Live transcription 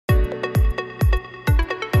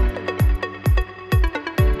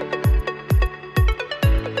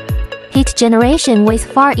generation with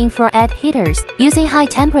far infrared heaters, using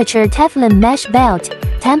high-temperature Teflon mesh belt,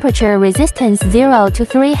 temperature resistance 0 to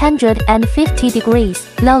 350 degrees,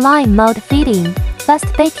 low-line mode feeding, fast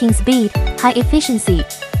baking speed, high efficiency.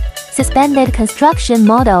 Suspended construction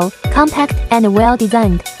model, compact and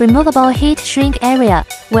well-designed, removable heat shrink area,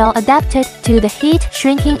 well adapted to the heat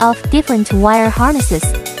shrinking of different wire harnesses.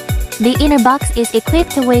 The inner box is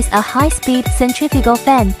equipped with a high-speed centrifugal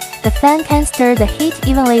fan. The fan can stir the heat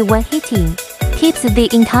evenly when heating, keeps the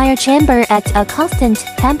entire chamber at a constant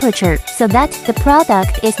temperature so that the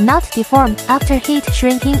product is not deformed after heat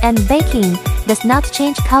shrinking, and baking, does not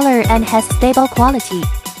change color and has stable quality.